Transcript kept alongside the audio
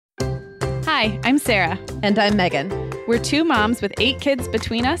Hi, I'm Sarah. And I'm Megan. We're two moms with 8 kids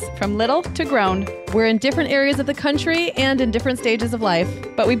between us, from little to grown. We're in different areas of the country and in different stages of life.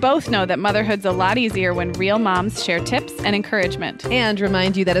 But we both know that motherhood's a lot easier when real moms share tips and encouragement. And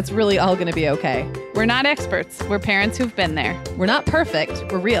remind you that it's really all going to be okay. We're not experts. We're parents who've been there. We're not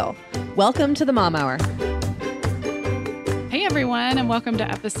perfect. We're real. Welcome to the Mom Hour. Hey everyone, and welcome to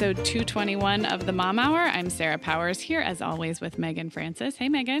episode 221 of the Mom Hour. I'm Sarah Powers here, as always, with Megan Francis. Hey,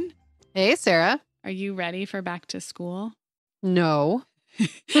 Megan. Hey, Sarah. Are you ready for back to school? No.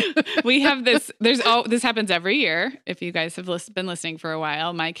 We have this. This happens every year. If you guys have been listening for a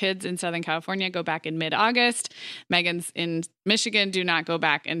while, my kids in Southern California go back in mid-August. Megan's in Michigan do not go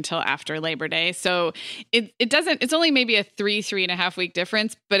back until after Labor Day. So it doesn't. It's only maybe a 3.5 week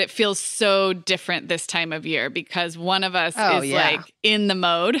difference, but it feels so different this time of year because one of us is like in the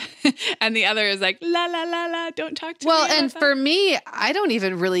mode, and the other is like la la la la. Don't talk to me. Well, and for me, I don't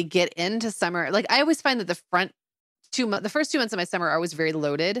even really get into summer. Like I always find that the first 2 months of my summer are always very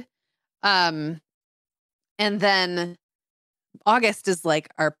loaded. And then August is like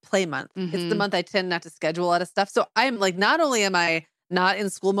our play month. Mm-hmm. It's the month I tend not to schedule a lot of stuff. So I'm like, not only am I not in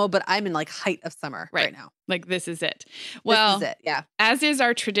school mode, but I'm in like height of summer right now. Like this is it. Well, this is it. Yeah. As is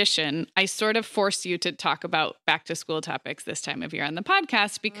our tradition, I sort of force you to talk about back to school topics this time of year on the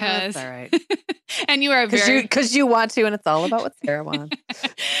podcast because that's all right. And you are because you want to, and it's all about what Sarah wants.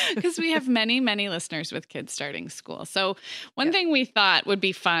 Because we have many, many listeners with kids starting school. So one thing we thought would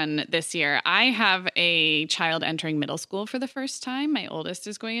be fun this year, I have a child entering middle school for the first time. My oldest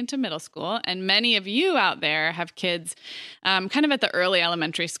is going into middle school, and many of you out there have kids kind of at the early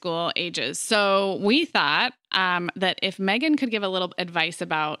elementary school ages. So we thought that if Megan could give a little advice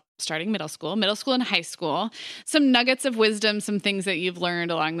about starting middle school and high school, some nuggets of wisdom, some things that you've learned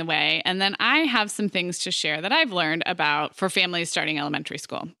along the way. And then I have some things to share that I've learned about for families starting elementary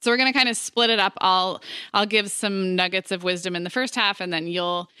school. So we're going to kind of split it up. I'll give some nuggets of wisdom in the first half, and then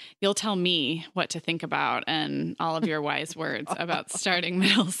you'll tell me what to think about and all of your wise words about starting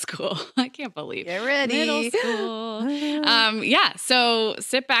middle school. I can't believe Get ready. Middle school. So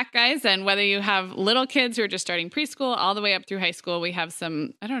sit back, guys. And whether you have little kids who are just starting preschool all the way up through high school, we have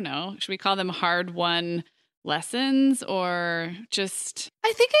some, I don't know, should we call them hard-won lessons or just?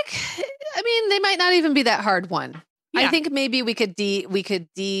 I think they might not even be that hard one. Yeah. I think maybe we could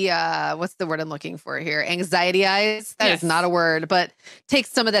what's the word I'm looking for here? Anxiety-ize. That is not a word, but take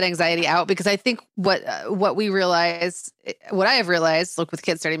some of that anxiety out, because I think what I have realized, look, with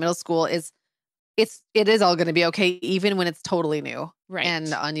kids starting middle school is it is all going to be okay, even when it's totally new, right?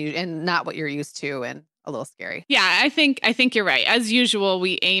 And and not what you're used to, and a little scary. Yeah, I think you're right. As usual,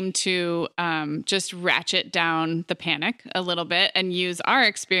 we aim to just ratchet down the panic a little bit and use our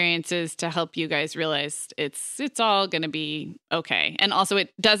experiences to help you guys realize it's all going to be okay. And also,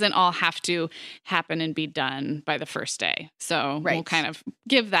 it doesn't all have to happen and be done by the first day. So We'll kind of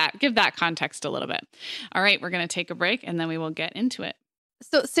give that context a little bit. All right, we're going to take a break, and then we will get into it.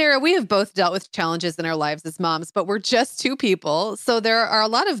 So, Sarah, we have both dealt with challenges in our lives as moms, but we're just two people. So there are a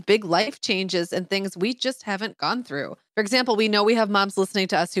lot of big life changes and things we just haven't gone through. For example, we know we have moms listening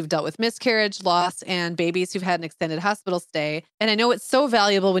to us who've dealt with miscarriage, loss, and babies who've had an extended hospital stay. And I know it's so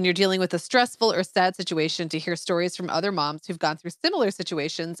valuable when you're dealing with a stressful or sad situation to hear stories from other moms who've gone through similar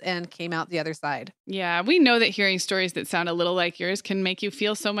situations and came out the other side. Yeah, we know that hearing stories that sound a little like yours can make you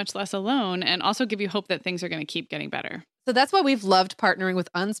feel so much less alone and also give you hope that things are going to keep getting better. So that's why we've loved partnering with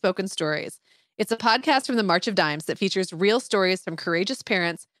Unspoken Stories. It's a podcast from the March of Dimes that features real stories from courageous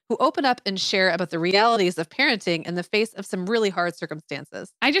parents who open up and share about the realities of parenting in the face of some really hard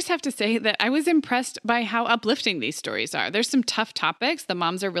circumstances. I just have to say that I was impressed by how uplifting these stories are. There's some tough topics. The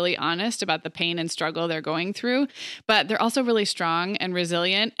moms are really honest about the pain and struggle they're going through, but they're also really strong and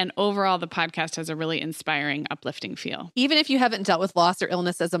resilient. And overall, the podcast has a really inspiring, uplifting feel. Even if you haven't dealt with loss or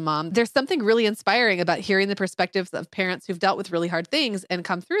illness as a mom, there's something really inspiring about hearing the perspectives of parents who've dealt with really hard things and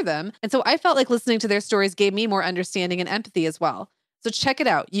come through them. And so I felt like listening to their stories gave me more understanding and empathy as well. So check it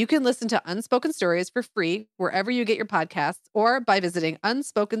out. You can listen to Unspoken Stories for free wherever you get your podcasts, or by visiting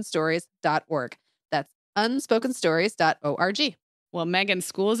unspokenstories.org. That's unspokenstories.org. Well, Megan,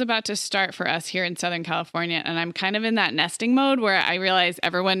 school is about to start for us here in Southern California, and I'm kind of in that nesting mode where I realize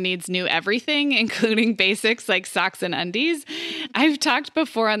everyone needs new everything, including basics like socks and undies. I've talked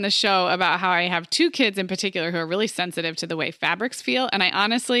before on the show about how I have 2 kids in particular who are really sensitive to the way fabrics feel, and I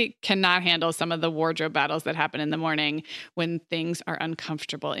honestly cannot handle some of the wardrobe battles that happen in the morning when things are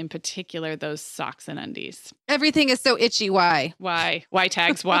uncomfortable, in particular those socks and undies. Everything is so itchy. Why? Why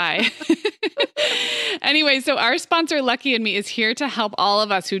tags? Why? Anyway, so our sponsor, Lucky and Me, is here to help all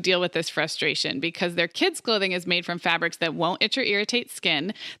of us who deal with this frustration because their kids' clothing is made from fabrics that won't itch or irritate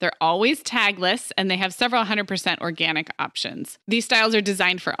skin. They're always tagless, and they have several 100% organic options. These styles are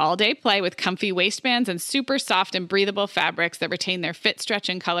designed for all-day play with comfy waistbands and super soft and breathable fabrics that retain their fit, stretch,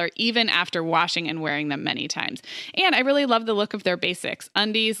 and color even after washing and wearing them many times. And I really love the look of their basics.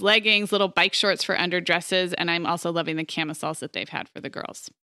 Undies, leggings, little bike shorts for underdresses, and I'm also loving the camisoles that they've had for the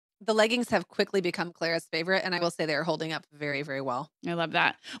girls. The leggings have quickly become Clara's favorite, and I will say they are holding up very, very well. I love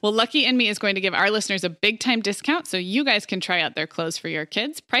that. Well, Lucky and Me is going to give our listeners a big time discount so you guys can try out their clothes for your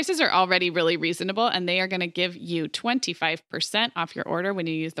kids. Prices are already really reasonable, and they are going to give you 25% off your order when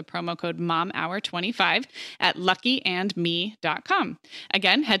you use the promo code MOMHOUR25 at luckyandme.com.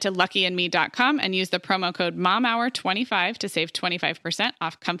 Again, head to luckyandme.com and use the promo code MOMHOUR25 to save 25%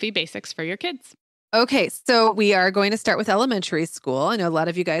 off comfy basics for your kids. Okay, so we are going to start with elementary school. I know a lot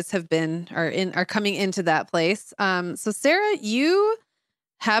of you guys are coming into that place. So Sarah, you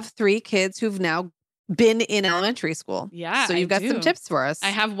have 3 kids who've now been in elementary school. Yeah, so you've got some tips for us. I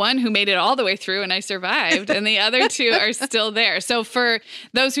have one who made it all the way through and I survived, and the other 2 are still there. So for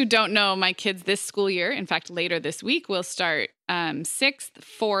those who don't know, my kids this school year, in fact, later this week, will start 6th,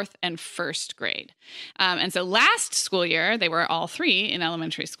 4th, and 1st grade. And so last school year, they were all 3 in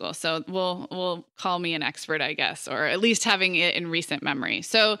elementary school. So we'll call me an expert, I guess, or at least having it in recent memory.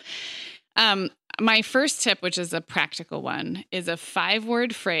 So my first tip, which is a practical one, is a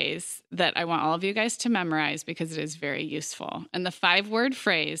 5-word phrase that I want all of you guys to memorize because it is very useful. And the 5-word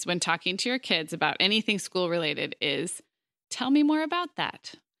phrase when talking to your kids about anything school related is, tell me more about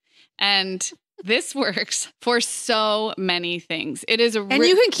that. And this works for so many things. It is and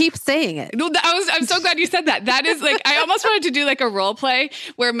you can keep saying it. No, I'm so glad you said that. That is like, I almost wanted to do like a role play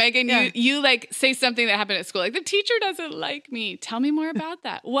where Meagan, you like say something that happened at school. Like, the teacher doesn't like me. Tell me more about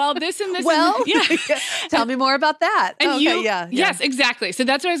that. Well, this and this. Well, and this. Yeah. Tell me more about that. And okay, yes, exactly. So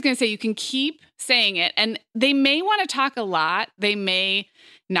that's what I was going to say. You can keep saying it, and they may want to talk a lot. They may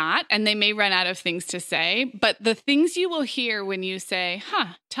not, and they may run out of things to say. But the things you will hear when you say,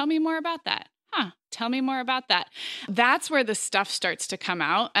 tell me more about that. Tell me more about that. That's where the stuff starts to come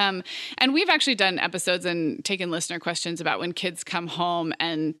out. And we've actually done episodes and taken listener questions about when kids come home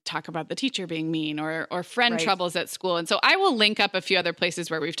and talk about the teacher being mean or friend troubles at school. And so I will link up a few other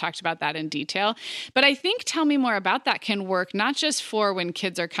places where we've talked about that in detail. But I think tell me more about that can work not just for when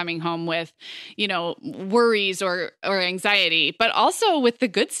kids are coming home with, worries or anxiety, but also with the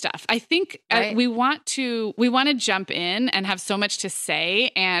good stuff. I think we want to jump in and have so much to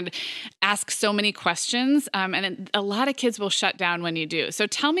say and ask so many questions. And a lot of kids will shut down when you do. So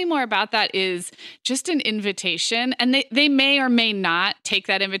tell me more about that is just an invitation. And they may or may not take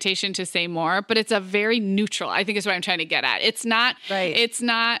that invitation to say more, but it's a very neutral, I think is what I'm trying to get at. It's not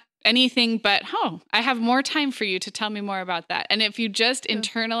anything but, I have more time for you to tell me more about that. And if you just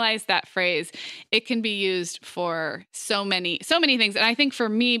internalize that phrase, it can be used for so many things. And I think for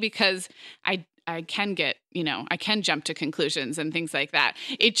me, because I can get, I can jump to conclusions and things like that.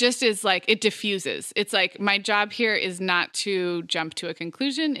 It just is like, it diffuses. It's like my job here is not to jump to a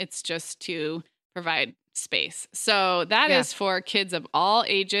conclusion. It's just to provide space. So that is for kids of all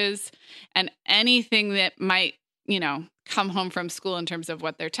ages and anything that might, come home from school in terms of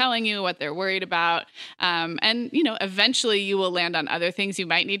what they're telling you, what they're worried about. And, eventually you will land on other things you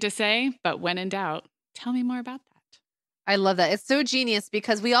might need to say, but when in doubt, tell me more about that. I love that. It's so genius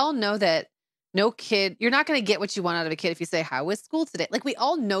because we all know that no kid, you're not going to get what you want out of a kid if you say, how was school today? Like, we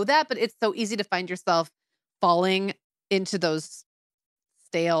all know that, but it's so easy to find yourself falling into those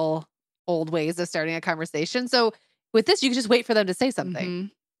stale old ways of starting a conversation. So with this, you can just wait for them to say something.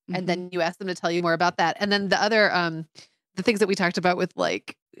 Mm-hmm. And then you ask them to tell you more about that. And then the other, the things that we talked about with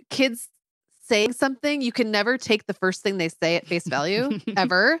like kids saying something, you can never take the first thing they say at face value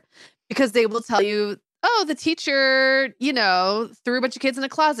ever, because they will tell you, oh, the teacher, threw a bunch of kids in a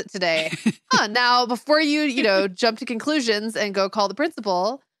closet today. Now, before you, jump to conclusions and go call the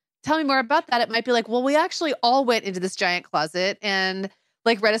principal, tell me more about that. It might be like, well, we actually all went into this giant closet and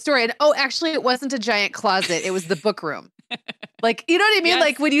like read a story. And actually, it wasn't a giant closet. It was the book room. Like, you know what I mean? Yes.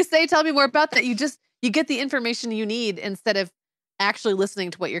 Like when you say, tell me more about that, you get the information you need instead of actually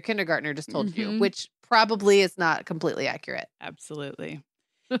listening to what your kindergartner just told you, which probably is not completely accurate. Absolutely.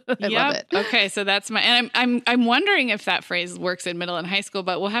 I love it. Okay, so that's and I'm wondering if that phrase works in middle and high school,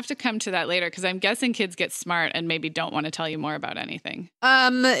 but we'll have to come to that later because I'm guessing kids get smart and maybe don't want to tell you more about anything.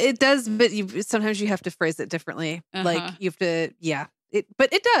 It does, but sometimes you have to phrase it differently. Like you have to,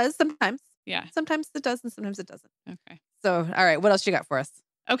 but it does sometimes. Yeah, sometimes it does and sometimes it doesn't. Okay. So, all right, what else you got for us?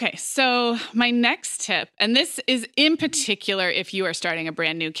 Okay, so my next tip, and this is in particular if you are starting a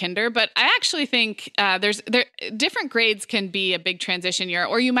brand new kinder, but I actually think there different grades can be a big transition year,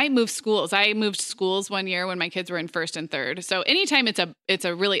 or you might move schools. I moved schools one year when my kids were in first and third. So anytime it's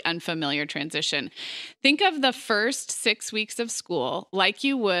a really unfamiliar transition, think of the first 6 weeks of school like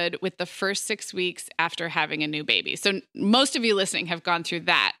you would with the first 6 weeks after having a new baby. So most of you listening have gone through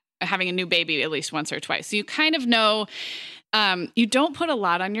that, having a new baby at least once or twice. So you kind of know. You don't put a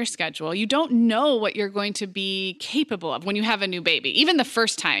lot on your schedule. You don't know what you're going to be capable of when you have a new baby. Even the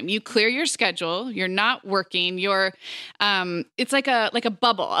first time you clear your schedule, you're not working. It's like a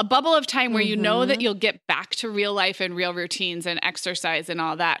bubble of time where you know that you'll get back to real life and real routines and exercise and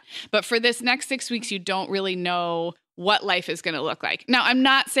all that. But for this next 6 weeks, you don't really know what life is going to look like. Now, I'm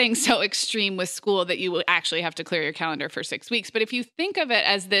not saying so extreme with school that you will actually have to clear your calendar for 6 weeks, but if you think of it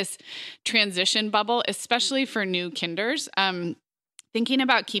as this transition bubble, especially for new kinders, thinking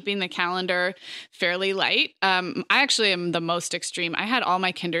about keeping the calendar fairly light. I actually am the most extreme. I had all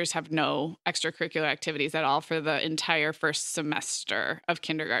my kinders have no extracurricular activities at all for the entire first semester of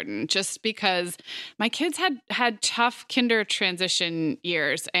kindergarten, just because my kids had tough kinder transition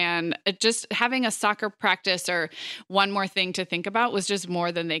years, and just having a soccer practice or one more thing to think about was just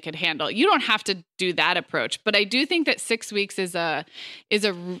more than they could handle. You don't have to do that approach, but I do think that 6 weeks is a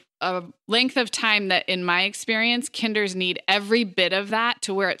length of time that, in my experience, kinders need every bit of that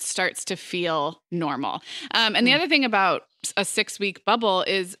to where it starts to feel normal. And the other thing about a 6-week bubble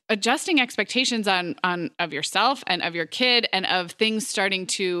is adjusting expectations on of yourself and of your kid and of things starting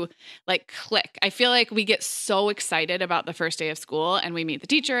to like click. I feel like we get so excited about the first day of school and we meet the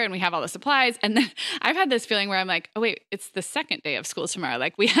teacher and we have all the supplies. And then I've had this feeling where I'm like, oh wait, it's the second day of school tomorrow.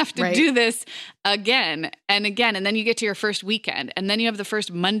 Like we have to do this again and again. And then you get to your first weekend and then you have the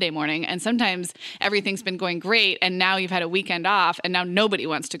first Monday morning. And sometimes everything's been going great. And now you've had a weekend off and now nobody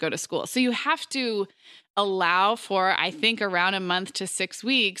wants to go to school. So you have to allow for, I think, around a month to 6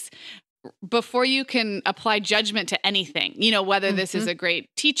 weeks before you can apply judgment to anything, whether this is a great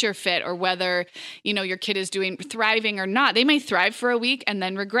teacher fit or whether, your kid is thriving or not. They may thrive for a week and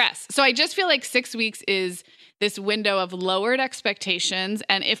then regress. So I just feel like 6 weeks is this window of lowered expectations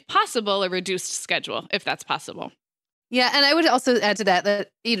and, if possible, a reduced schedule, if that's possible. Yeah. And I would also add to that,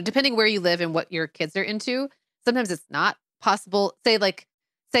 depending where you live and what your kids are into, sometimes it's not possible. Say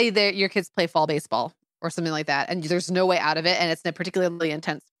that your kids play fall baseball or something like that, and there's no way out of it, and it's in a particularly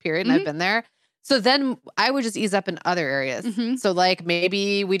intense period, and I've been there. So then I would just ease up in other areas. So like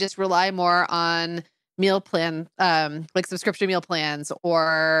maybe we just rely more on meal plan, like subscription meal plans,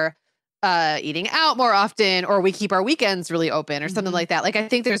 or eating out more often, or we keep our weekends really open or something like that. Like I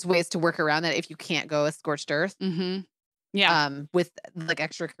think there's ways to work around that if you can't go a scorched earth. Yeah. With like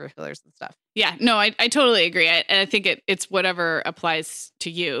extracurriculars and stuff. Yeah, no, I totally agree. I think it's whatever applies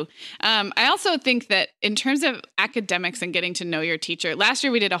to you. I also think that in terms of academics and getting to know your teacher, last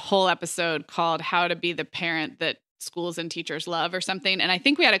year we did a whole episode called How to Be the Parent That Schools and Teachers Love or something. And I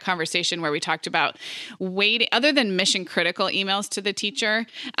think we had a conversation where we talked about waiting, other than mission critical emails to the teacher,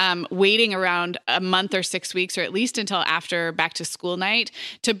 waiting around a month or 6 weeks, or at least until after back to school night,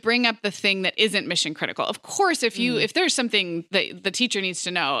 to bring up the thing that isn't mission critical. Of course, if there's something that the teacher needs to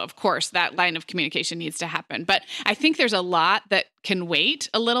know, of course, that line of communication needs to happen. But I think there's a lot that can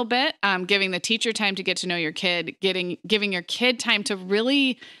wait a little bit, giving the teacher time to get to know your kid, giving your kid time to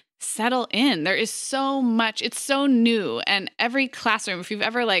really settle in. There is so much, it's so new. And every classroom, if you've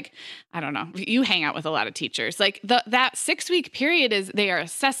ever you hang out with a lot of teachers, like that 6-week period is they are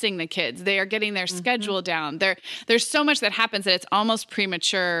assessing the kids. They are getting their schedule down. There's so much that happens that it's almost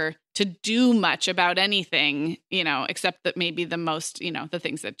premature to do much about anything, except that maybe the most, the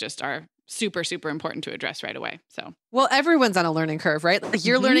things that just are super, super important to address right away. So, well, everyone's on a learning curve, right? Like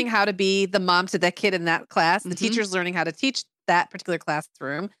you're learning how to be the mom to that kid in that class. The teacher's learning how to teach that particular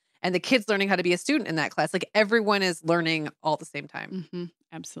classroom. And the kids learning how to be a student in that class. Like everyone is learning all at the same time.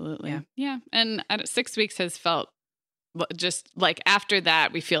 Absolutely. Yeah. And 6 weeks has felt just like after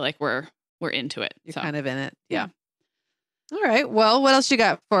that, we feel like we're into it. You're kind of in it. Yeah. All right. Well, what else you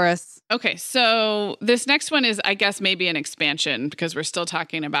got for us? Okay. So this next one is, I guess, maybe an expansion because we're still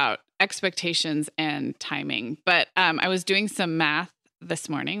talking about expectations and timing. But I was doing some math this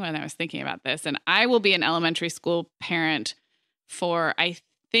morning when I was thinking about this, and I will be an elementary school parent for, I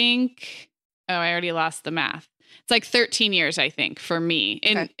already lost the math. It's like 13 years, I think, for me,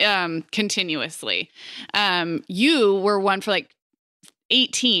 continuously. You were one for like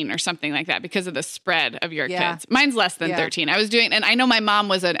 18 or something like that because of the spread of your Yeah. kids. Mine's less than Yeah. 13. I was doing, and I know my mom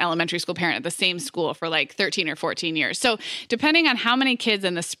was an elementary school parent at the same school for like 13 or 14 years. So depending on how many kids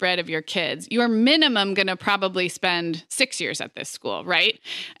and the spread of your kids, you're minimum going to probably spend 6 years at this school, right?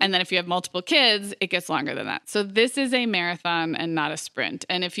 And then if you have multiple kids, it gets longer than that. So this is a marathon and not a sprint.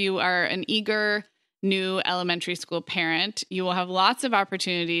 And if you are an eager new elementary school parent, you will have lots of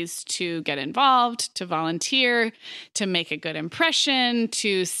opportunities to get involved, to volunteer, to make a good impression,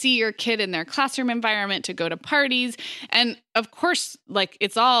 to see your kid in their classroom environment, to go to parties. And of course, like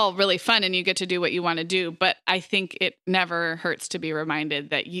it's all really fun and you get to do what you want to do. But I think it never hurts to be reminded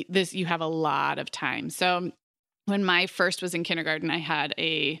that you have a lot of time. So when my first was in kindergarten, I had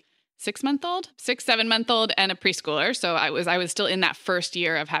a 7-month-old, and a preschooler. So I was still in that first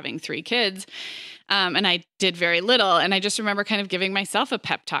year of having 3 kids. And I did very little. And I just remember kind of giving myself a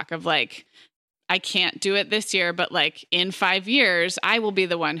pep talk of like, I can't do it this year, but like in 5 years, I will be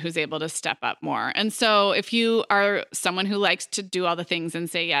the one who's able to step up more. And so if you are someone who likes to do all the things and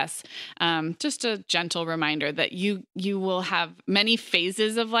say yes, just a gentle reminder that you will have many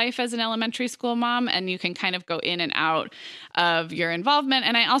phases of life as an elementary school mom, and you can kind of go in and out of your involvement.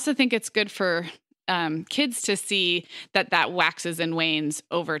 And I also think it's good for kids to see that waxes and wanes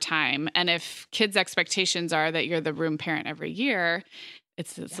over time. And if kids' expectations are that you're the room parent every year,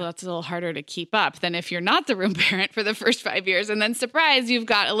 so that's a little harder to keep up than if you're not the room parent for the first 5 years. And then surprise, you've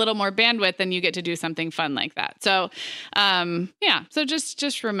got a little more bandwidth and you get to do something fun like that. So, so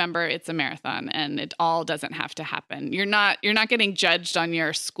just remember it's a marathon and it all doesn't have to happen. You're not getting judged on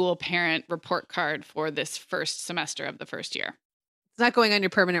your school parent report card for this first semester of the first year. It's not going on your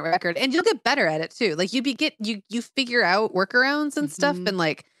permanent record, and you'll get better at it too. Like you figure out workarounds and stuff, and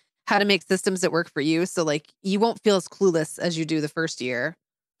like how to make systems that work for you. So like you won't feel as clueless as you do the first year.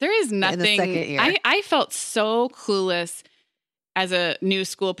 There is nothing. In the second year. I felt so clueless as a new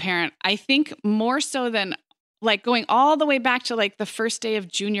school parent. I think more so than like going all the way back to like the first day of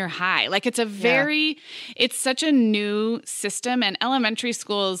junior high. Like it's it's such a new system, and elementary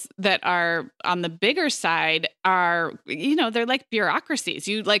schools that are on the bigger side are, they're like bureaucracies.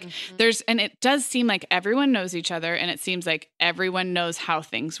 And it does seem like everyone knows each other, and it seems like everyone knows how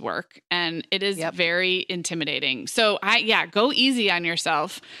things work, and it is very intimidating. So go easy on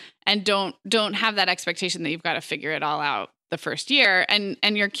yourself and don't have that expectation that you've got to figure it all out the first year.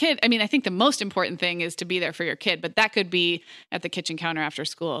 And your kid, I mean, I think the most important thing is to be there for your kid, but that could be at the kitchen counter after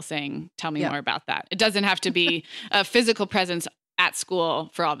school saying, tell me more about that. It doesn't have to be a physical presence at school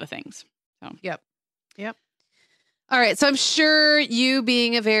for all the things. So. Yep. All right. So I'm sure you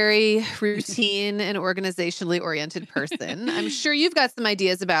being a very routine and organizationally oriented person, I'm sure you've got some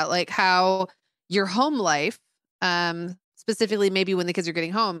ideas about like how your home life, specifically maybe when the kids are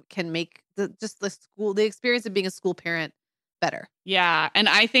getting home, can make the experience of being a school parent better. Yeah. And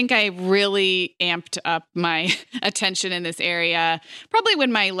I think I really amped up my attention in this area, probably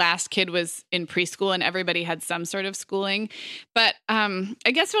when my last kid was in preschool and everybody had some sort of schooling. But I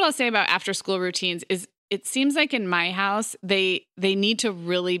guess what I'll say about after school routines is it seems like in my house, they need to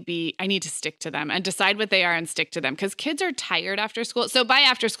I need to stick to them and decide what they are and stick to them, because kids are tired after school. So by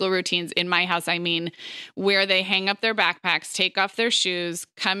after school routines in my house, I mean where they hang up their backpacks, take off their shoes,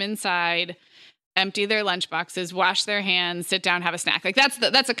 come inside, empty their lunch boxes, wash their hands, sit down, have a snack. Like that's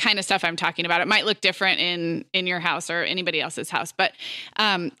the kind of stuff I'm talking about. It might look different in your house or anybody else's house, but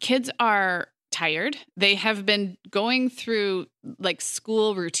kids are tired. They have been going through like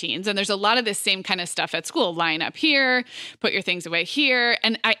school routines, and there's a lot of this same kind of stuff at school. Line up here, put your things away here.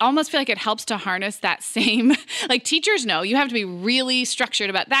 And I almost feel like it helps to harness that same, like teachers know you have to be really structured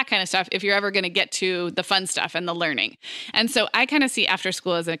about that kind of stuff if you're ever going to get to the fun stuff and the learning. And so I kind of see after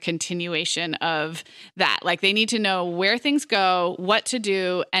school as a continuation of that. Like they need to know where things go, what to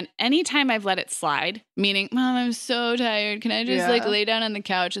do. And anytime I've let it slide, meaning, Mom, I'm so tired. Can I just like lay down on the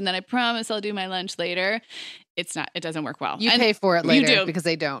couch and then I promise I'll do my lunch later? It doesn't work well. You pay for it later because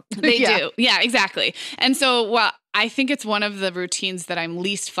they don't. They do. Yeah, exactly. And so, I think it's one of the routines that I'm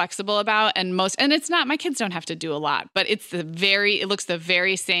least flexible about, and it's not, my kids don't have to do a lot, but it looks the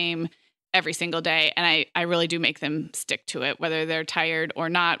very same every single day. And I really do make them stick to it, whether they're tired or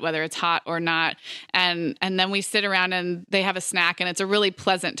not, whether it's hot or not. And then we sit around and they have a snack, and it's a really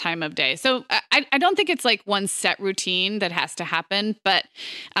pleasant time of day. So I don't think it's like one set routine that has to happen, but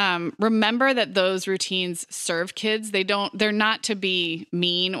remember that those routines serve kids. They're not to be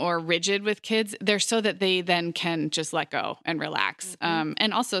mean or rigid with kids. They're so that they then can just let go and relax.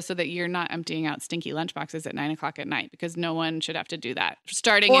 And also so that you're not emptying out stinky lunchboxes at 9:00 at night, because no one should have to do that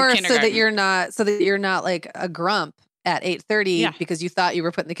starting in kindergarten. So that you're not like a grump at 8:30 Yeah. because you thought you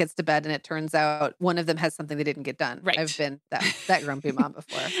were putting the kids to bed and it turns out one of them has something they didn't get done. Right. I've been that grumpy mom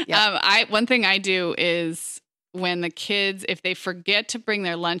before. Yeah. One thing I do is when the kids, if they forget to bring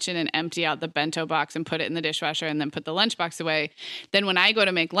their lunch in and empty out the bento box and put it in the dishwasher and then put the lunch box away, then when I go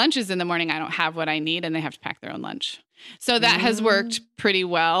to make lunches in the morning, I don't have what I need and they have to pack their own lunch. So that has worked pretty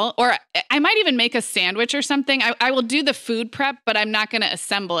well. Or I might even make a sandwich or something. I will do the food prep, but I'm not going to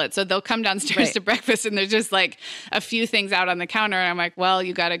assemble it. So they'll come downstairs to breakfast and there's just like a few things out on the counter. And I'm like, well,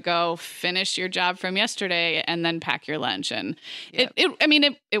 you got to go finish your job from yesterday and then pack your lunch. And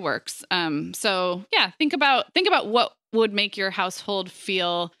it works. So yeah, think about what would make your household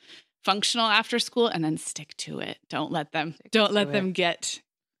feel functional after school and then stick to it. Don't let them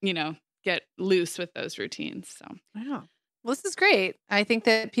get loose with those routines. So, wow. Well, this is great. I think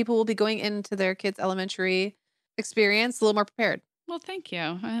that people will be going into their kids' elementary experience a little more prepared. Well, thank you.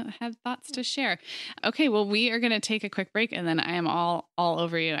 I had thoughts to share. Okay, well, we are going to take a quick break and then I am all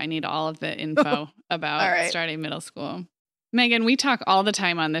over you. I need all of the info about starting middle school. Meagan, we talk all the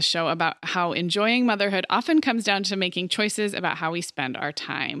time on this show about how enjoying motherhood often comes down to making choices about how we spend our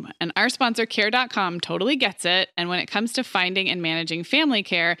time. And our sponsor, Care.com, totally gets it. And when it comes to finding and managing family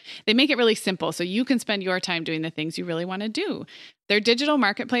care, they make it really simple so you can spend your time doing the things you really want to do. Their digital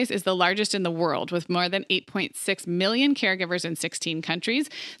marketplace is the largest in the world with more than 8.6 million caregivers in 16 countries.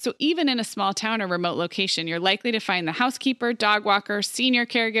 So even in a small town or remote location, you're likely to find the housekeeper, dog walker, senior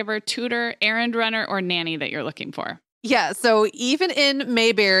caregiver, tutor, errand runner, or nanny that you're looking for. Yeah. So even in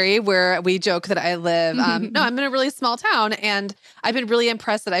Mayberry, where we joke that I live, I'm in a really small town and I've been really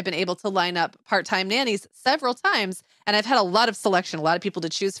impressed that I've been able to line up part-time nannies several times. And I've had a lot of selection, a lot of people to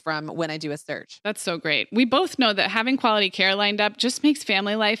choose from when I do a search. That's so great. We both know that having quality care lined up just makes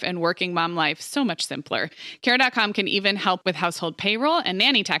family life and working mom life so much simpler. Care.com can even help with household payroll and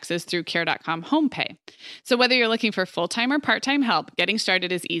nanny taxes through Care.com Home Pay. So whether you're looking for full-time or part-time help, getting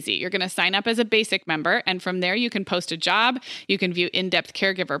started is easy. You're going to sign up as a basic member, and from there you can post a job, you can view in-depth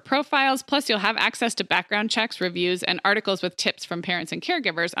caregiver profiles, plus you'll have access to background checks, reviews, and articles with tips from parents and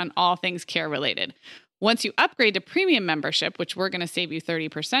caregivers on all things care-related. Once you upgrade to premium membership, which we're going to save you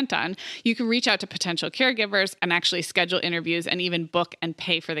 30% on, you can reach out to potential caregivers and actually schedule interviews and even book and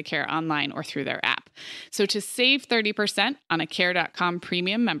pay for the care online or through their app. So to save 30% on a Care.com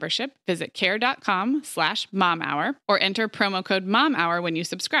premium membership, visit care.com/momhour or enter promo code momhour when you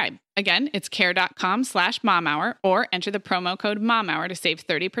subscribe. Again, it's care.com/momhour or enter the promo code momhour to save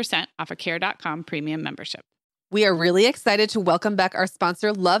 30% off a Care.com premium membership. We are really excited to welcome back our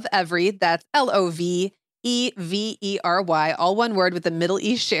sponsor, Love Every. That's Lovevery, all one word with the middle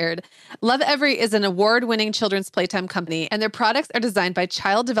E shared. Love Every is an award-winning children's playtime company, and their products are designed by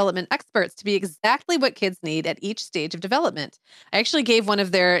child development experts to be exactly what kids need at each stage of development. I actually gave one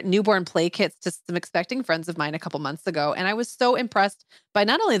of their newborn play kits to some expecting friends of mine a couple months ago, and I was so impressed by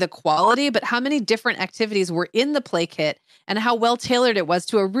not only the quality, but how many different activities were in the play kit and how well tailored it was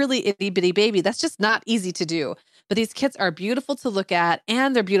to a really itty-bitty baby. That's just not easy to do. But these kits are beautiful to look at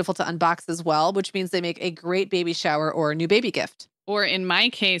and they're beautiful to unbox as well, which means they make a great baby shower or new baby gift. Or in my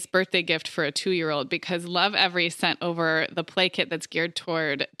case, birthday gift for a 2-year-old, because Love Every sent over the play kit that's geared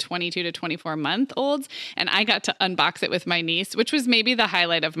toward 22 to 24-month-olds. And I got to unbox it with my niece, which was maybe the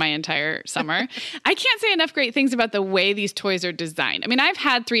highlight of my entire summer. I can't say enough great things about the way these toys are designed. I mean, I've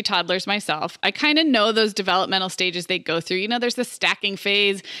had 3 toddlers myself. I kind of know those developmental stages they go through. You know, there's the stacking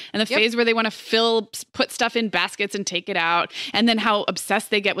phase and the phase where they want to put stuff in baskets and take it out. And then how obsessed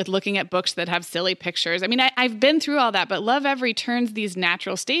they get with looking at books that have silly pictures. I mean, I've been through all that, but Love Every turns these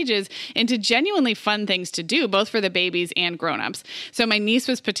natural stages into genuinely fun things to do, both for the babies and grownups. So my niece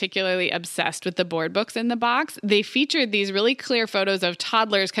was particularly obsessed with the board books in the box. They featured these really clear photos of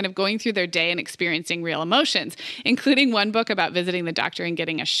toddlers kind of going through their day and experiencing real emotions, including one book about visiting the doctor and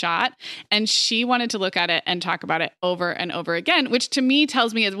getting a shot. And she wanted to look at it and talk about it over and over again, which to me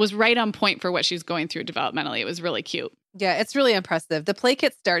tells me it was right on point for what she's going through developmentally. It was really cute. Yeah, it's really impressive. The play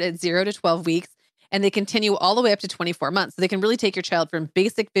kits start at 0 to 12 weeks. And they continue all the way up to 24 months. So they can really take your child from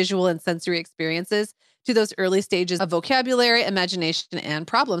basic visual and sensory experiences to those early stages of vocabulary, imagination, and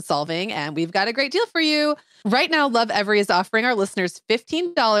problem solving. And we've got a great deal for you. Right now, Love Every is offering our listeners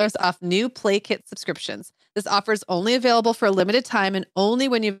 $15 off new Play Kit subscriptions. This offer is only available for a limited time and only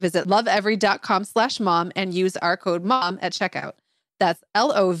when you visit loveevery.com/mom and use our code MOM at checkout. That's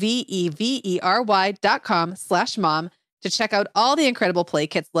lovevery.com/mom. to check out all the incredible play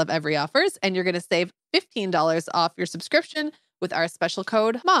kits Love Every offers, and you're going to save $15 off your subscription with our special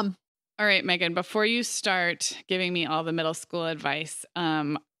code MOM. All right, Meagan, before you start giving me all the middle school advice,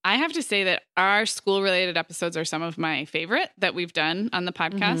 I have to say that our school-related episodes are some of my favorite that we've done on the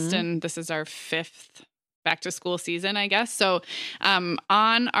podcast, and this is our 5th back to school season, I guess. So on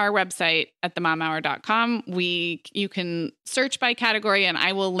our website at themomhour.com, you can search by category, and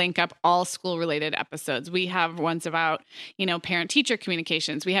I will link up all school related episodes. We have ones about, parent teacher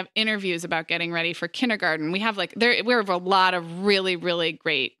communications. We have interviews about getting ready for kindergarten. We have we have a lot of really, really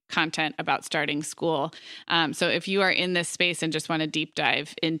great content about starting school. So if you are in this space and just want to deep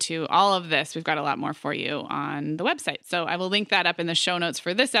dive into all of this, we've got a lot more for you on the website. So I will link that up in the show notes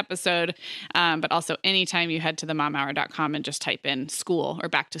for this episode. But also anytime you head to themomhour.com and just type in school or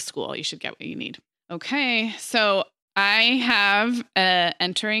back to school, you should get what you need. Okay. So I have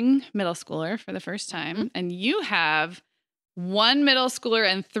entering middle schooler for the first time, and you have one middle schooler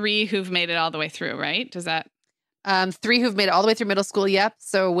and 3 who've made it all the way through, right? Does that 3 who've made it all the way through middle school. Yep.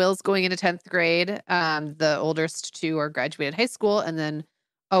 So Will's going into 10th grade. The oldest 2 are graduated high school, and then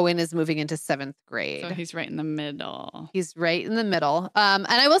Owen is moving into 7th grade. So he's right in the middle. He's right in the middle. And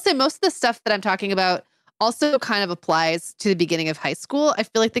I will say most of the stuff that I'm talking about also kind of applies to the beginning of high school. I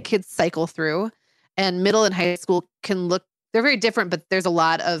feel like the kids cycle through, and middle and high school they're very different, but there's a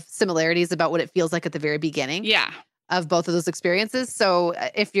lot of similarities about what it feels like at the very beginning of both of those experiences. So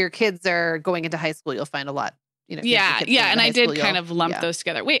if your kids are going into high school, you'll find a lot. Yeah. And I did kind of lump those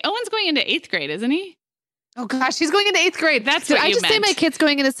together. Wait, Owen's going into 8th grade, isn't he? Oh gosh, he's going into 8th grade. That's did what I you just meant. say my kid's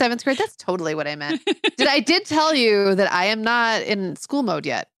going into 7th grade? That's totally what I meant. I did tell you that I am not in school mode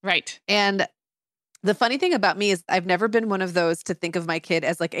yet. Right. And the funny thing about me is I've never been one of those to think of my kid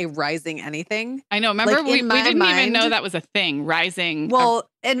as like a rising anything. I know. Remember, we didn't even know that was a thing, rising. Well,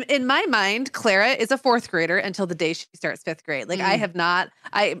 in my mind, Clara is a 4th grader until the day she starts 5th grade. Like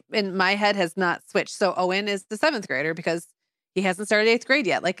in my head has not switched. So Owen is the 7th grader because he hasn't started 8th grade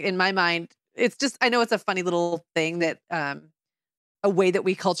yet. Like in my mind, it's just, I know it's a funny little thing that, a way that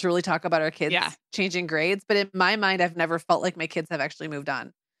we culturally talk about our kids changing grades. But in my mind, I've never felt like my kids have actually moved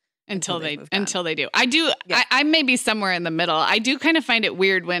on. Until they do. I do. Yeah. I may be somewhere in the middle. I do kind of find it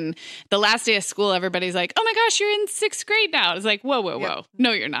weird when the last day of school, everybody's like, oh my gosh, you're in 6th grade now. It's like, whoa. Yep.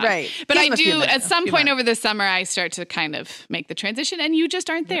 No, you're not. Right. But I do, at some point over the summer, I start to kind of make the transition, and you just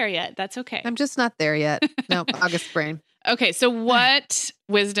aren't there yet. That's okay. I'm just not there yet. No, August brain. Okay. So what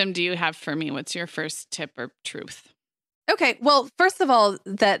wisdom do you have for me? What's your first tip or truth? Okay. Well, first of all,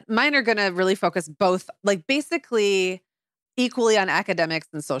 that mine are going to really focus both, like basically equally on academics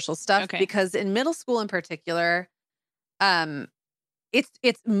and social stuff, because in middle school in particular,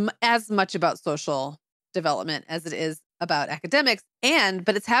 it's as much about social development as it is about academics,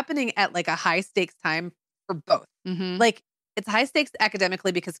 but it's happening at like a high stakes time for both. Mm-hmm. Like it's high stakes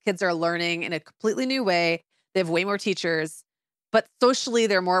academically because kids are learning in a completely new way. They have way more teachers, but socially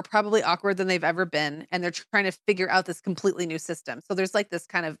they're more probably awkward than they've ever been. And they're trying to figure out this completely new system. So there's like this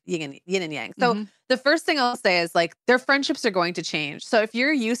kind of yin and yang. So the first thing I'll say is like their friendships are going to change. So if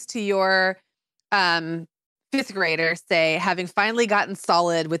you're used to your 5th grader, say, having finally gotten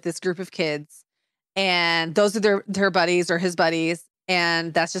solid with this group of kids, and those are her buddies or his buddies,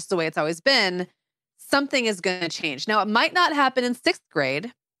 and that's just the way it's always been, something is going to change. Now, it might not happen in 6th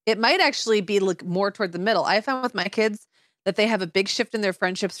grade. It might actually be like more toward the middle. I found with my kids that they have a big shift in their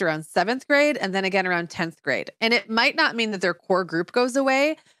friendships around 7th grade and then again around 10th grade. And it might not mean that their core group goes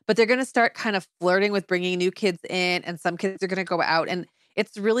away, but they're going to start kind of flirting with bringing new kids in, and some kids are going to go out. And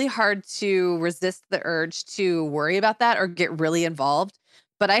it's really hard to resist the urge to worry about that or get really involved.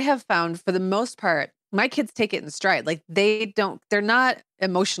 But I have found for the most part, my kids take it in stride. Like they're not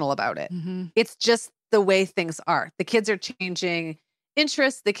emotional about it. Mm-hmm. It's just the way things are. The kids are changing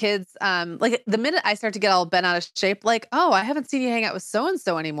interests. The kids, like the minute I start to get all bent out of shape, like, oh, I haven't seen you hang out with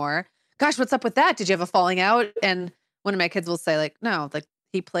so-and-so anymore. Gosh, what's up with that? Did you have a falling out? And one of my kids will say like, no, like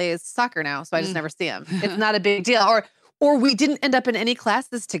he plays soccer now. So I just never see him. It's not a big deal. Or we didn't end up in any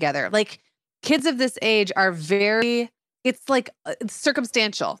classes together. Like kids of this age are it's like it's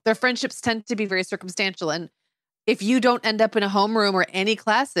circumstantial. Their friendships tend to be very circumstantial. And if you don't end up in a homeroom or any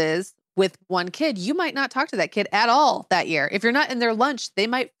classes with one kid, you might not talk to that kid at all that year. If you're not in their lunch, they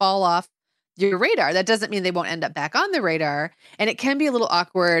might fall off your radar. That doesn't mean they won't end up back on the radar. And it can be a little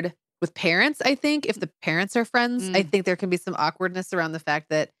awkward with parents, I think. If the parents are friends, I think there can be some awkwardness around the fact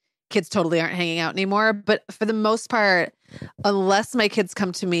that kids totally aren't hanging out anymore. But for the most part, unless my kids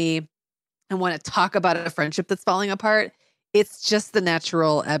come to me and want to talk about a friendship that's falling apart, it's just the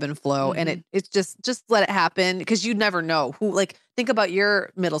natural ebb and flow. And it's just let it happen, because you never know who, like, think about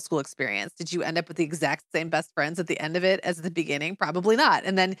your middle school experience. Did you end up with the exact same best friends at the end of it as the beginning? Probably not.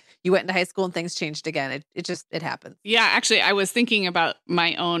 And then you went into high school and things changed again. It happens. Yeah, actually, I was thinking about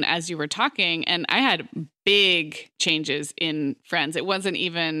my own as you were talking, and I had big changes in friends. It wasn't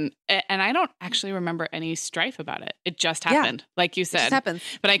even, and I don't actually remember any strife about it. It just happened, like you It just said. happens.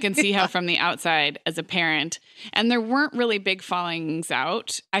 But I can see how from the outside as a parent, and there weren't really big fallings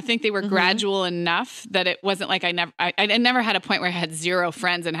out. I think they were gradual enough that it wasn't like I never had a point where I had zero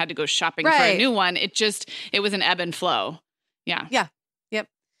friends and had to go shopping for a new one. It was an ebb and flow. Yeah. Yeah. Yep.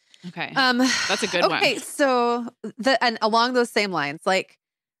 Okay. That's a good one. Okay. So and along those same lines, like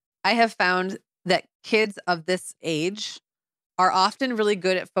I have found that kids of this age are often really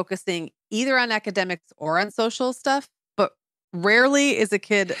good at focusing either on academics or on social stuff, but rarely is a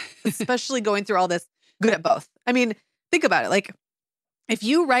kid, especially going through all this, good at both. I mean, think about it. Like if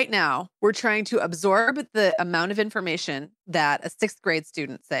you right now were trying to absorb the amount of information that a 6th grade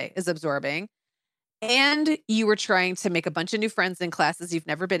student, say, is absorbing, and you were trying to make a bunch of new friends in classes you've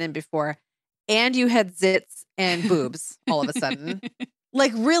never been in before, and you had zits and boobs all of a sudden,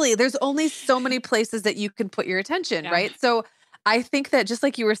 like really, there's only so many places that you can put your attention, right? So I think that just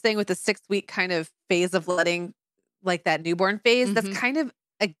like you were saying with the 6-week kind of phase of letting like that newborn phase, that's kind of,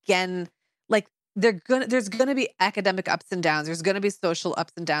 again, like there's gonna be academic ups and downs. There's gonna be social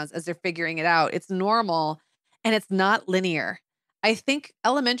ups and downs as they're figuring it out. It's normal and it's not linear. I think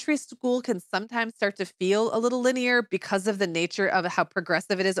elementary school can sometimes start to feel a little linear because of the nature of how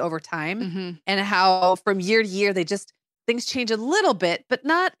progressive it is over time and how from year to year things change a little bit, but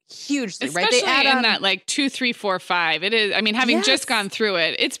not hugely, especially right? They add in on that like 2, 3, 4, 5. It is. I mean, having just gone through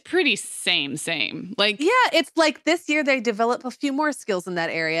it, it's pretty same. Like it's like this year they develop a few more skills in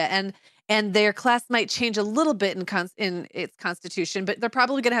that area, and their class might change a little bit in its constitution, but they're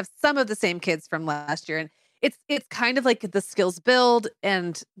probably going to have some of the same kids from last year, and it's kind of like the skills build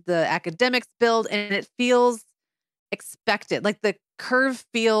and the academics build, and it feels expected. Like the curve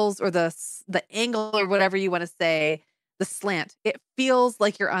feels, or the angle, or whatever you want to say, the slant. It feels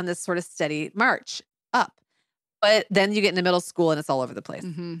like you're on this sort of steady march up. But then you get into middle school and it's all over the place.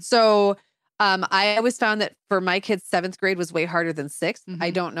 So I always found that for my kids, 7th grade was way harder than 6th.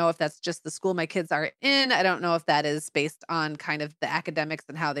 I don't know if that's just the school my kids are in. I don't know if that is based on kind of the academics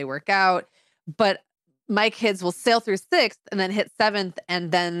and how they work out. But my kids will sail through 6th and then hit 7th,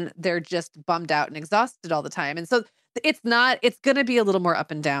 and then they're just bummed out and exhausted all the time. And so it's going to be a little more up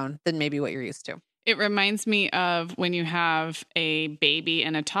and down than maybe what you're used to. It reminds me of when you have a baby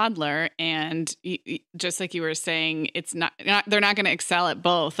and a toddler, and just like you were saying, they're not going to excel at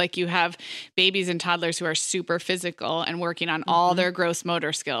both. Like you have babies and toddlers who are super physical and working on all their gross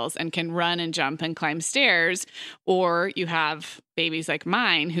motor skills and can run and jump and climb stairs, or you have babies like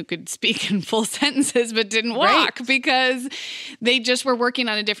mine who could speak in full sentences but didn't walk because they just were working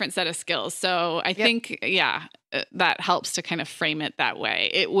on a different set of skills. So I think, that helps to kind of frame it that way.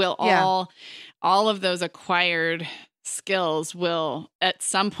 It will all of those acquired skills will at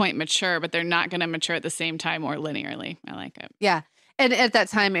some point mature, but they're not going to mature at the same time or linearly. I like it. Yeah. And at that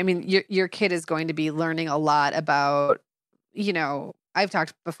time, I mean, your kid is going to be learning a lot about, I've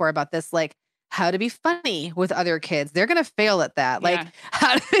talked before about this, like how to be funny with other kids. They're going to fail at that. Like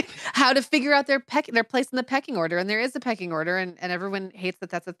how to figure out their place in the pecking order. And there is a pecking order, and everyone hates that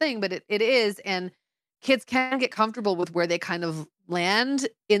that's a thing, but it is. And kids can get comfortable with where they kind of land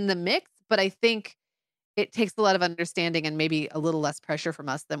in the mix. But I think it takes a lot of understanding and maybe a little less pressure from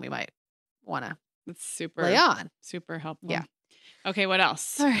us than we might want to. That's super lay on. Super helpful. Yeah. Okay. What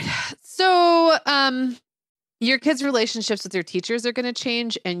else? All right. So, your kids' relationships with your teachers are going to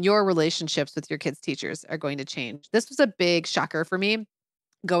change, and your relationships with your kids' teachers are going to change. This was a big shocker for me,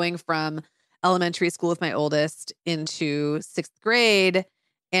 going from elementary school with my oldest into 6th grade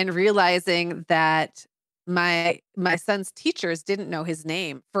and realizing that my son's teachers didn't know his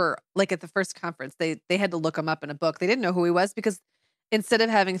name for like at the first conference. They had to look him up in a book. They didn't know who he was because instead of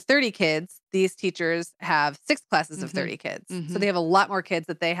having 30 kids, these teachers have 6 classes of 30 kids. So they have a lot more kids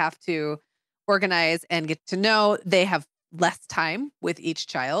that they have to organize and get to know. They have less time with each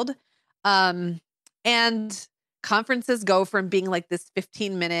child. And conferences go from being like this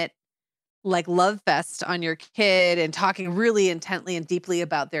 15-minute like love fest on your kid and talking really intently and deeply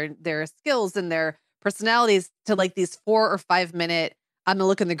about their skills and their personalities to like these 4 or 5 minute, I'm gonna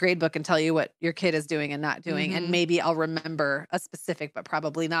look in the grade book and tell you what your kid is doing and not doing. And maybe I'll remember a specific, but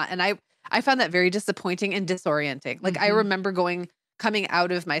probably not. And I found that very disappointing and disorienting. Like I remember coming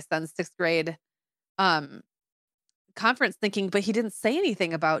out of my son's 6th grade conference thinking, but he didn't say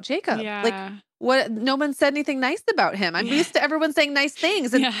anything about Jacob. Like, Yeah. what? No one said anything nice about him. I'm Yeah. used to everyone saying nice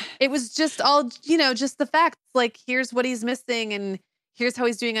things. And Yeah. it was just all, just the facts. Like, here's what he's missing and here's how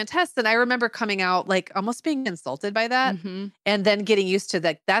he's doing on tests. And I remember coming out like almost being insulted by that and then getting used to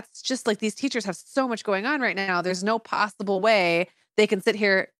that. That's just like these teachers have so much going on right now. There's no possible way they can sit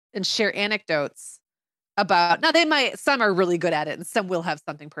here and share anecdotes about, now they might, some are really good at it and some will have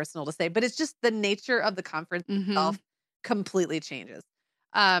something personal to say, but it's just the nature of the conference itself completely changes.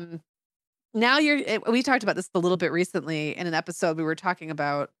 Now we talked about this a little bit recently in an episode. We were talking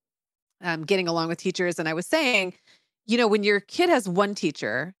about getting along with teachers. And I was saying, when your kid has one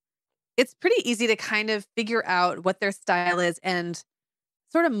teacher, it's pretty easy to kind of figure out what their style is and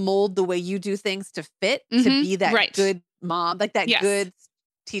sort of mold the way you do things to fit, to be that good mom, like that good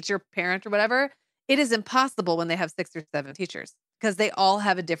teacher, parent, or whatever. It is impossible when they have 6 or 7 teachers because they all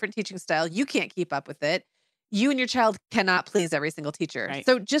have a different teaching style. You can't keep up with it. You and your child cannot please every single teacher. Right.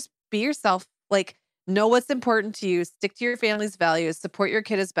 So just be yourself, like know what's important to you, stick to your family's values, support your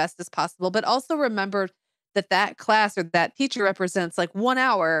kid as best as possible, but also remember that class or that teacher represents like 1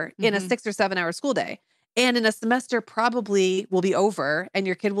 hour in a 6 or 7 hour school day. And in a semester probably will be over and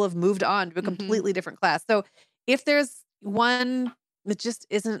your kid will have moved on to a completely different class. So if there's one that just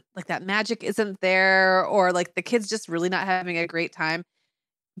isn't like that magic isn't there, or like the kid's just really not having a great time,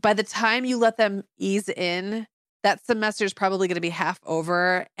 by the time you let them ease in, that semester is probably going to be half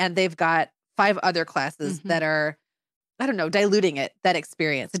over and they've got 5 other classes that are, I don't know, diluting that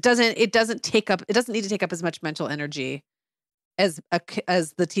experience. It doesn't need to take up as much mental energy as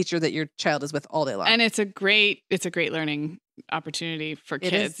the teacher that your child is with all day long. And it's a great learning opportunity for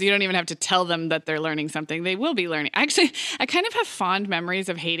kids. You don't even have to tell them that they're learning something. They will be learning. Actually, I kind of have fond memories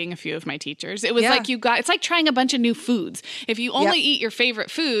of hating a few of my teachers. It was like it's like trying a bunch of new foods. If you only eat your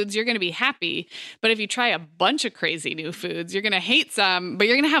favorite foods, you're going to be happy. But if you try a bunch of crazy new foods, you're going to hate some, but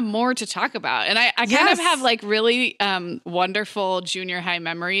you're going to have more to talk about. And I kind of have like really wonderful junior high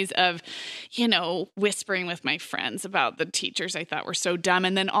memories of, whispering with my friends about the teachers I thought were so dumb,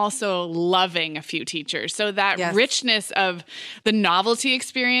 and then also loving a few teachers. So that richness of the novelty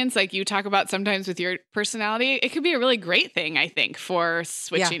experience, like you talk about sometimes with your personality, it could be a really great thing, I think, for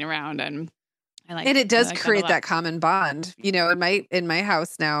switching around. And it does create that common bond. In my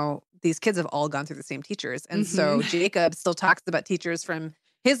house now, these kids have all gone through the same teachers. And so Jacob still talks about teachers from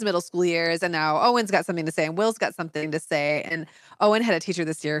his middle school years. And now Owen's got something to say and Will's got something to say. And Owen had a teacher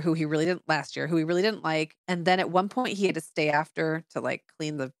this year who he really didn't like. And then at one point he had to stay after to like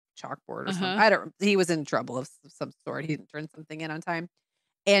clean the chalkboard or something. He was in trouble of some sort. He didn't turn something in on time.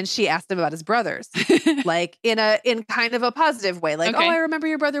 And she asked him about his brothers, like in kind of a positive way. Like, oh, I remember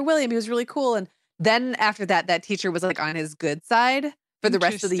your brother William. He was really cool. And then after that teacher was like on his good side for the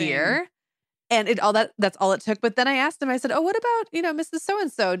rest of the year. And that's all it took. But then I asked him, I said, oh, what about, Mrs.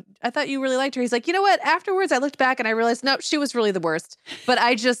 So-and-so? I thought you really liked her. He's like, you know what? Afterwards, I looked back and I realized, no, she was really the worst. But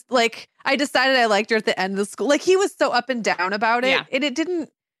I just I decided I liked her at the end of the school. Like he was so up and down about it. Yeah. And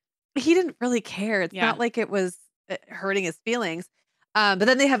he didn't really care. It's not like it was hurting his feelings. But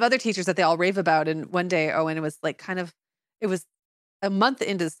then they have other teachers that they all rave about. And one day, Owen was like it was a month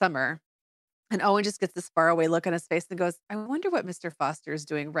into the summer. And Owen just gets this faraway look on his face and goes, I wonder what Mr. Foster is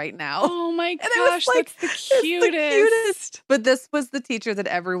doing right now. Oh my gosh, like, that's the cutest. But this was the teacher that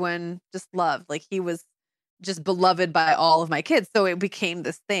everyone just loved. Like he was just beloved by all of my kids. So it became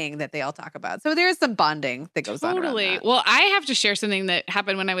this thing that they all talk about. So there's some bonding that goes on around that. Well, I have to share something that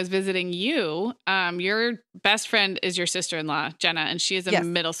happened when I was visiting you. Your best friend is your sister-in-law, Jenna, and she is a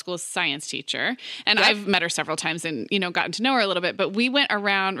middle school science teacher. And I've met her several times and, gotten to know her a little bit. But we went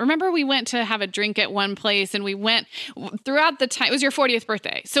around, remember we went to have a drink at one place and we went throughout the time, it was your 40th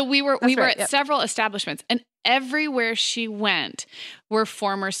birthday. So we were at several establishments, and everywhere she went were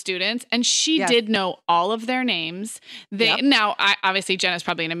former students, and she did know all of their names. Now, obviously, Jenna's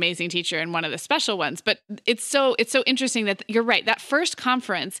probably an amazing teacher and one of the special ones, but it's so interesting that you're right. That first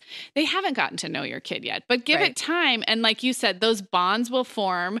conference, they haven't gotten to know your kid yet, but give it time. And like you said, those bonds will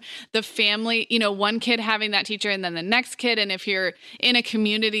form. The family, one kid having that teacher and then the next kid. And if you're in a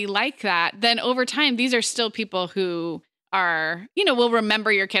community like that, then over time, these are still people who will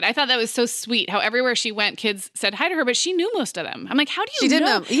remember your kid. I thought that was so sweet how everywhere she went, kids said hi to her, but she knew most of them. I'm like, how do you know? She did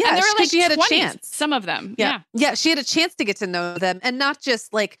know. Yeah, and there were like she had 20s, a chance. Some of them. Yeah. She had a chance to get to know them, and not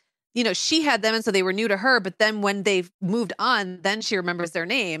just like, she had them and so they were new to her, but then when they've moved on, then she remembers their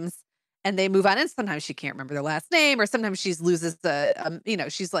names. and they move on. And sometimes she can't remember their last name, or sometimes she loses the,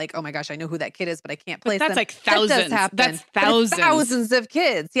 she's like, oh my gosh, I know who that kid is, but I can't But place that's them. like That does thousands. happen. That's But it's thousands. thousands of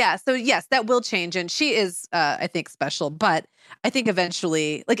kids. Yeah. So yes, that will change. And she is, I think, special, but I think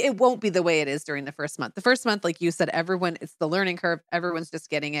eventually, like, it won't be the way it is during the first month. The first month, like you said, it's the learning curve. Everyone's just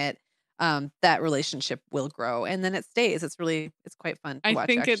getting it. That relationship will grow, and then it stays. It's quite fun to I watch,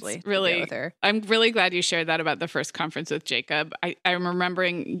 think actually, it's to do that really, with her. I'm really glad you shared that about the first conference with Jacob. I'm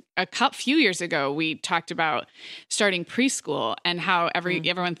remembering few years ago, we talked about starting preschool and how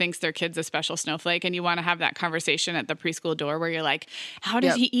everyone thinks their kid's a special snowflake. And you want to have that conversation at the preschool door where you're like, how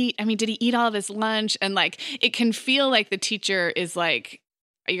does he eat? I mean, did he eat all of his lunch? And like, it can feel like the teacher is like,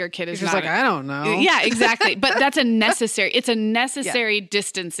 your kid is just not like, I don't know. Yeah, exactly. But it's a necessary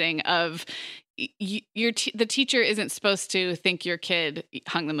distancing of the teacher isn't supposed to think your kid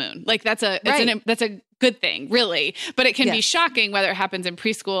hung the moon. Like that's a good thing, really. But it can be shocking whether it happens in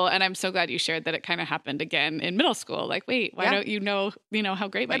preschool. And I'm so glad you shared that it kind of happened again in middle school. Like, wait, why don't you know how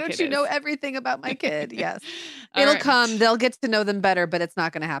great my kid is? Why don't you know everything about my kid? Yes. All It'll right. come. They'll get to know them better, but it's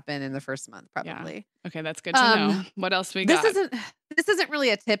not going to happen in the first month, probably. Yeah. Okay, that's good to know. What else we got? This isn't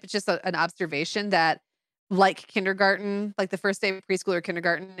really a tip. It's just an observation that, like kindergarten, like the first day of preschool or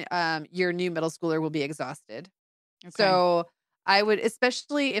kindergarten, your new middle schooler will be exhausted. Okay. So I would,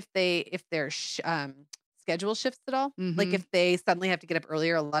 especially if their schedule shifts at all, like if they suddenly have to get up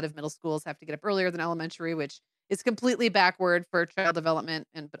earlier. A lot of middle schools have to get up earlier than elementary, which is completely backward for child development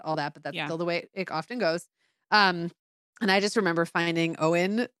but all that. But that's still the way it often goes. And I just remember finding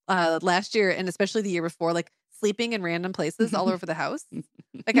Owen last year, and especially the year before, like sleeping in random places all over the house.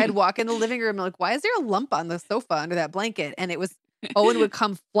 Like I'd walk in the living room, like, why is there a lump on the sofa under that blanket? And it was Owen would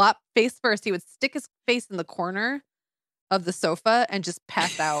come flop face first. He would stick his face in the corner of the sofa and just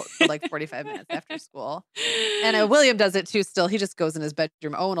pass out for like 45 minutes after school. And William does it too still. He just goes in his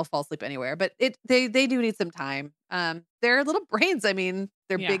bedroom. Owen will fall asleep anywhere. But they do need some time. Their little brains, I mean,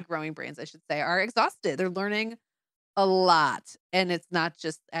 their big growing brains, I should say, are exhausted. They're learning a lot. And it's not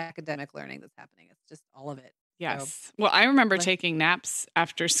just academic learning that's happening. It's just all of it. Yes. So, well, I remember taking naps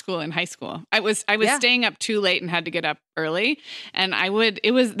after school in high school. I was staying up too late and had to get up early. And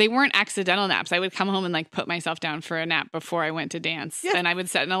they weren't accidental naps. I would come home and like put myself down for a nap before I went to dance. Yeah. And I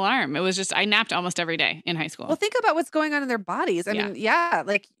would set an alarm. It was just, I napped almost every day in high school. Well, think about what's going on in their bodies. I mean,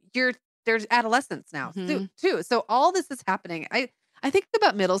 like there's adolescents now too. So all this is happening. I think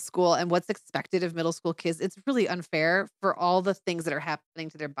about middle school and what's expected of middle school kids. It's really unfair for all the things that are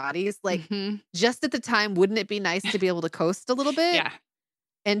happening to their bodies. Like just at the time, wouldn't it be nice to be able to coast a little bit? Yeah.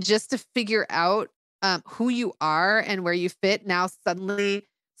 And just to figure out who you are and where you fit. Now suddenly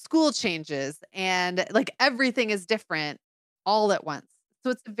school changes and like everything is different all at once. So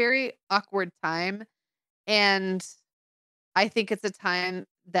it's a very awkward time. And I think it's a time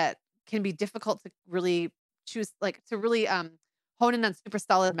that can be difficult to really choose, like to really hone in on super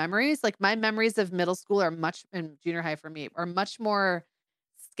solid memories. Like my memories of middle school and junior high for me are much more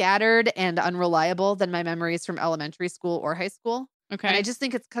scattered and unreliable than my memories from elementary school or high school. Okay. And I just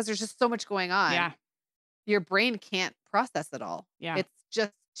think it's because there's just so much going on. Yeah. Your brain can't process it all. Yeah. It's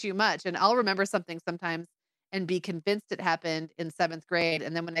just too much. And I'll remember something sometimes and be convinced it happened in 7th grade.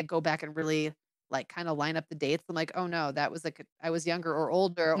 And then when I go back and really like kind of line up the dates, I'm like, oh no, that was like, I was younger or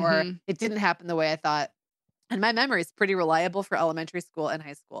older, or it didn't happen the way I thought. And my memory is pretty reliable for elementary school and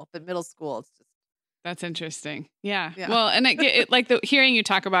high school, but middle school, it's just. That's interesting. Yeah. Well, and hearing you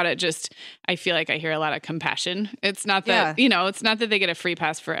talk about it, just, I feel like I hear a lot of compassion. It's not that, it's not that they get a free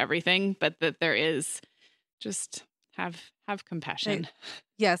pass for everything, but that there is just have compassion.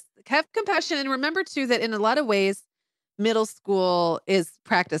 Yes. Have compassion. And remember too, that in a lot of ways, middle school is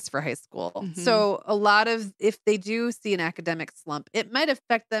practice for high school. So a lot of, if they do see an academic slump, it might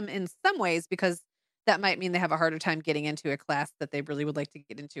affect them in some ways because that might mean they have a harder time getting into a class that they really would like to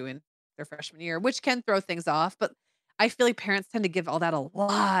get into in their freshman year, which can throw things off. But I feel like parents tend to give all that a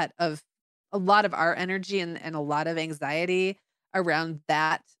lot of our energy and a lot of anxiety around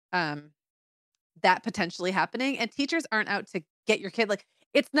that, that potentially happening. And teachers aren't out to get your kid. Like,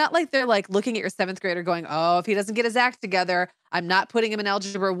 it's not like they're like looking at your 7th grader going, oh, if he doesn't get his act together, I'm not putting him in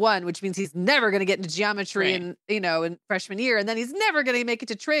algebra 1, which means he's never going to get into geometry in freshman year. And then he's never going to make it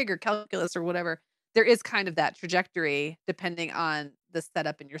to trig or calculus or whatever. There is kind of that trajectory depending on the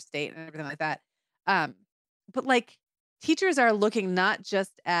setup in your state and everything like that. But like teachers are looking not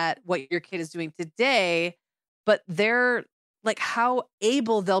just at what your kid is doing today, but they're like how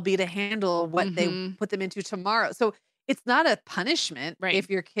able they'll be to handle what they put them into tomorrow. So it's not a punishment if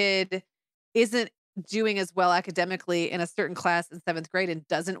your kid isn't doing as well academically in a certain class in 7th grade and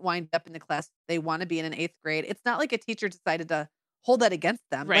doesn't wind up in the class they want to be in 8th grade. It's not like a teacher decided to hold that against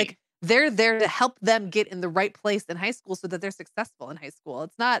them. Like they're there to help them get in the right place in high school so that they're successful in high school.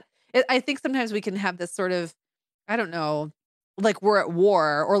 It's not, I think sometimes we can have this sort of, I don't know, like we're at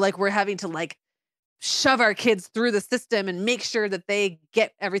war or like we're having to like shove our kids through the system and make sure that they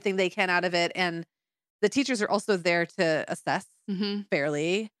get everything they can out of it. And the teachers are also there to assess Mhm.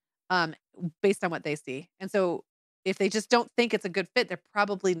 fairly um, based on what they see. And so if they just don't think it's a good fit, they're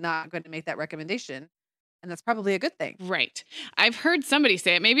probably not going to make that recommendation. And that's probably a good thing. Right. I've heard somebody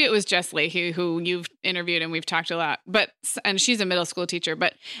say it. Maybe it was Jess Leahy, who you've interviewed and we've talked a lot, and she's a middle school teacher,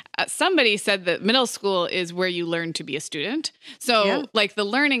 but somebody said that middle school is where you learn to be a student. So Yeah. like the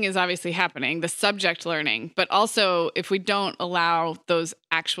learning is obviously happening, the subject learning, but also if we don't allow those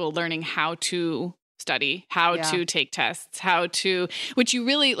actual learning how to study, how Yeah. to take tests, which you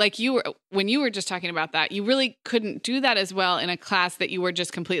really like when you were just talking about that, you really couldn't do that as well in a class that you were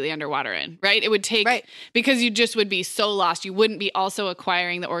just completely underwater in, right? It would take, Right. because you just would be so lost. You wouldn't be also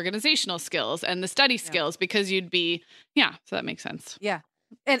acquiring the organizational skills and the study skills because you'd be, so that makes sense. Yeah.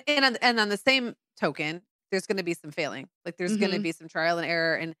 And on the same token, there's going to be some failing. Like there's going to Mhm. be some trial and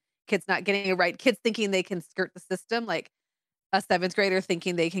error and kids not getting it right. Kids thinking they can skirt the system, like a seventh grader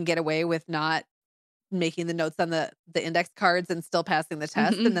thinking they can get away with not making the notes on the index cards and still passing the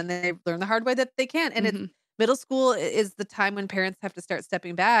test. Mhm. And then they learn the hard way that they can't. And it's Mhm. middle school is the time when parents have to start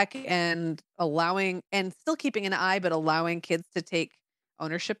stepping back and allowing and still keeping an eye, but allowing kids to take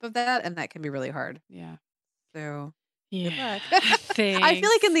ownership of that. And that can be really hard. Yeah. So good Yeah. luck. I feel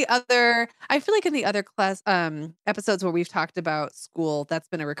like in the other class episodes where we've talked about school, that's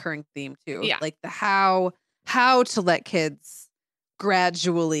been a recurring theme too. Yeah. Like the how to let kids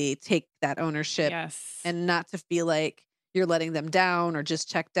gradually take that ownership Yes. and not to feel like you're letting them down or just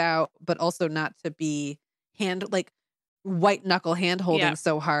checked out, but also not to be white knuckle hand holding Yeah.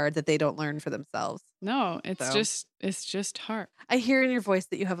 so hard that they don't learn for themselves. No, it's So just hard. I hear in your voice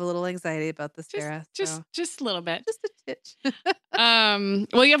that you have a little anxiety about this, Sarah. So Just a little bit. just a titch.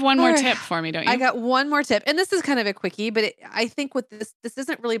 Well, you have one more All right. tip for me, don't you? I got one more tip, and this is kind of a quickie, but I think with this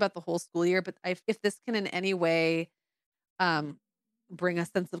isn't really about the whole school year, but if this can in any way um, bring a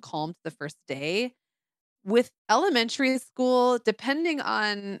sense of calm to the first day with elementary school, depending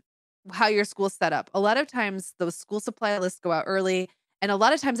on how your school's set up. A lot of times those school supply lists go out early, and a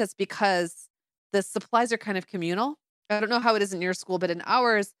lot of times that's because the supplies are kind of communal. I don't know how it is in your school, but in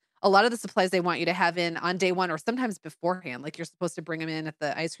ours, a lot of the supplies they want you to have in on day one or sometimes beforehand. Like you're supposed to bring them in at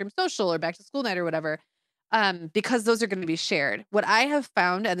the ice cream social or back to school night or whatever, because those are going to be shared. What I have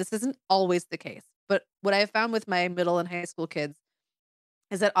found, and this isn't always the case, but what I have found with my middle and high school kids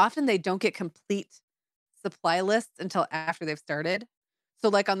is that often they don't get complete supply lists until after they've started. So,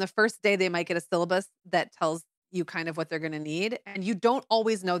 like on the first day, they might get a syllabus that tells you kind of what they're going to need. And you don't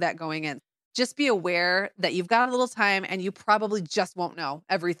always know that going in. Just be aware that you've got a little time and you probably just won't know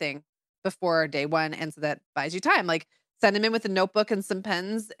everything before day one. And so that buys you time. Like send them in with a notebook and some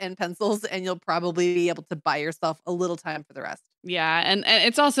pens and pencils, and you'll probably be able to buy yourself a little time for the rest. Yeah, and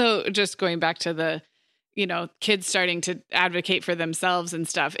it's also just going back to the kids starting to advocate for themselves and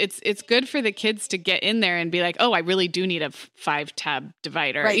stuff. It's good for the kids to get in there and be like, oh, I really do need a 5-tab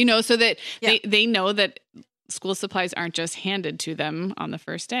divider, Right. so that Yeah. they know that school supplies aren't just handed to them on the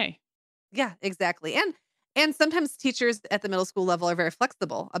first day. Yeah, exactly. And sometimes teachers at the middle school level are very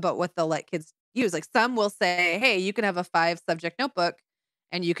flexible about what they'll let kids use. Like some will say, "Hey, you can have a 5-subject notebook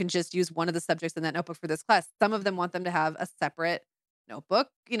and you can just use one of the subjects in that notebook for this class." Some of them want them to have a separate notebook.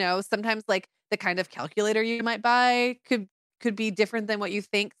 Sometimes like the kind of calculator you might buy could be different than what you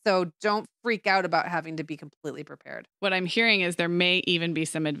think. So don't freak out about having to be completely prepared. What I'm hearing is there may even be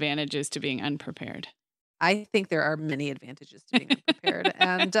some advantages to being unprepared. I think there are many advantages to being unprepared,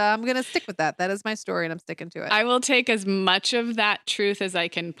 and I'm going to stick with that. That is my story, and I'm sticking to it. I will take as much of that truth as I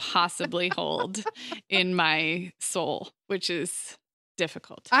can possibly hold in my soul, which is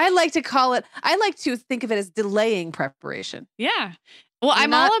difficult. I like to think of it as delaying preparation. Yeah. Well, You're I'm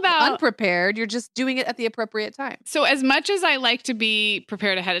not all about unprepared. You're just doing it at the appropriate time. So as much as I like to be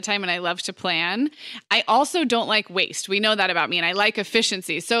prepared ahead of time and I love to plan, I also don't like waste. We know that about me, and I like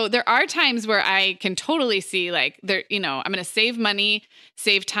efficiency. So there are times where I can totally see like I'm going to save money,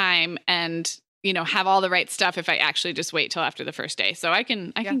 save time, and have all the right stuff if I actually just wait till after the first day. So I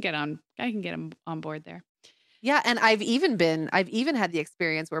can get on board there. Yeah, and I've even had the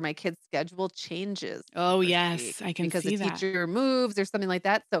experience where my kid's schedule changes. Oh, first yes, week I can because see the that. teacher moves or something like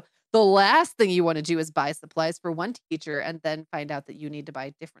that. So the last thing you want to do is buy supplies for one teacher and then find out that you need to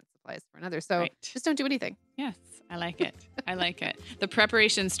buy different supplies for another. So Right. just don't do anything. Yes, I like it. I like it. The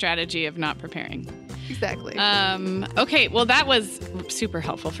preparation strategy of not preparing. Exactly. Okay, well that was super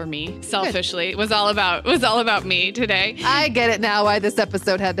helpful for me. Selfishly, it was all about me today. I get it now why this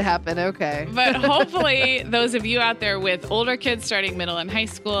episode had to happen. Okay. But hopefully those of you out there with older kids starting middle and high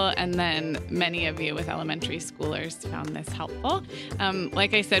school, and then many of you with elementary schoolers found this helpful.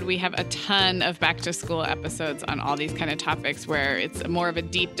 Like I said, we have a ton of back to school episodes on all these kind of topics where it's more of a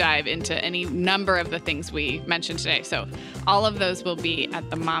deep dive into any number of the things we mentioned today. So all of those will be at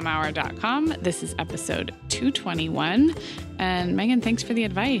themomhour.com. This is episode 221. And Meagan, thanks for the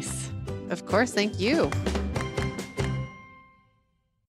advice. Of course. Thank you.